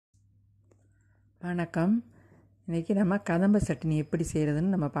வணக்கம். இன்றைக்கி நம்ம கதம்ப சட்னி எப்படி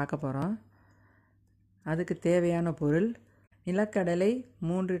செய்கிறதுன்னு நம்ம பார்க்க போகிறோம். அதுக்கு தேவையான பொருள்: நிலக்கடலை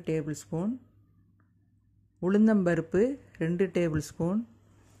 3 டேபிள் ஸ்பூன், உளுந்தம்பருப்பு 2 டேபிள் ஸ்பூன்,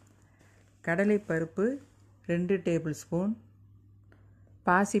 கடலைப்பருப்பு 2 டேபிள் ஸ்பூன்,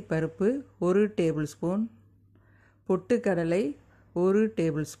 பாசிப்பருப்பு 1 டேபிள் ஸ்பூன், பொட்டுக்கடலை 1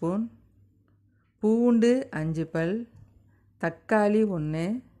 டேபிள் ஸ்பூன், பூண்டு 5 பல், தக்காளி 1,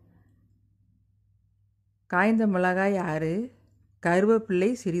 காய்ந்த மிளகாய் 6, கருவேப்பிள்ளை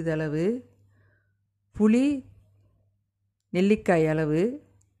சிறிதளவு, புளி நெல்லிக்காய் அளவு,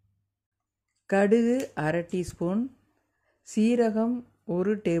 கடுகு அரை டீஸ்பூன், சீரகம்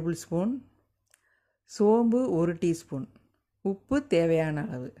 1 டேபிள் ஸ்பூன், சோம்பு 1 டீஸ்பூன், உப்பு தேவையான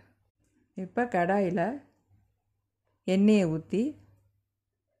அளவு. இப்போ கடாயில் எண்ணெயை ஊற்றி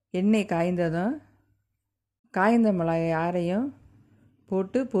எண்ணெய் காய்ந்ததும் காய்ந்த மிளகாய் 6ஐயும்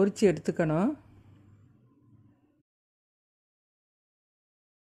போட்டு பொரித்து எடுத்துக்கணும்.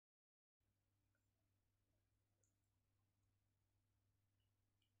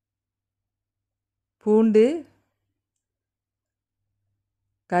 பூண்டு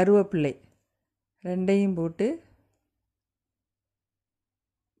கருவேப்பிள்ளை 2ஐயும் போட்டு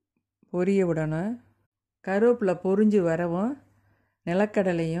பொரிய விடணும். கருவேப்பிலை பொரிஞ்சு வரவும்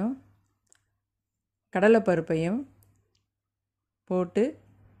நிலக்கடலையும் கடலைப்பருப்பையும் போட்டு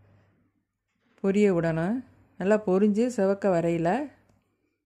பொரிய விடணும். நல்லா பொரிஞ்சு சிவக்க வரையில்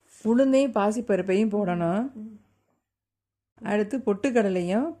உளுந்தையும் பாசிப்பருப்பையும் போடணும். அடுத்து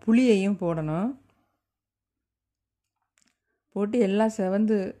பொட்டுக்கடலையும் புளியையும் போடணும். போட்டு எல்லாம்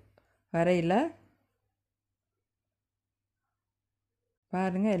செவந்து வரையில்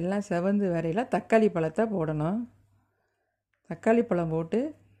பாருங்கள், எல்லாம் செவந்து வரையில் தக்காளி பழத்தை போடணும். தக்காளி பழம் போட்டு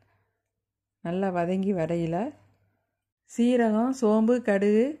நல்லா வதங்கி வரையில் சீரகம், சோம்பு,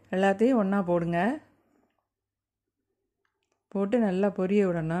 கடுகு எல்லாத்தையும் ஒன்றா போடுங்க. போட்டு நல்லா பொரிய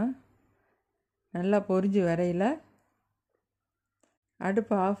விடணும். நல்லா பொரிஞ்சு வரையில்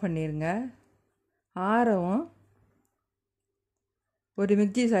அடுப்பை ஆஃப் பண்ணிடுங்க. ஆறவும் ஒரு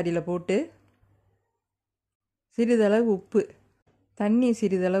மிக்ஸி சாடியில் போட்டு சிறிதளவு உப்பு, தண்ணி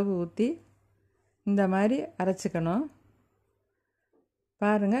சிறிதளவு ஊற்றி இந்த மாதிரி அரைச்சிக்கணும்.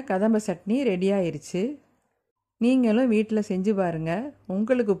 பாருங்கள், கதம்ப சட்னி ரெடி ஆயிடுச்சு. நீங்களும் வீட்டில் செஞ்சு பாருங்கள்.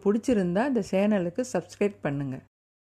 உங்களுக்கு பிடிச்சிருந்தா இந்த சேனலுக்கு சப்ஸ்கிரைப் பண்ணுங்கள்.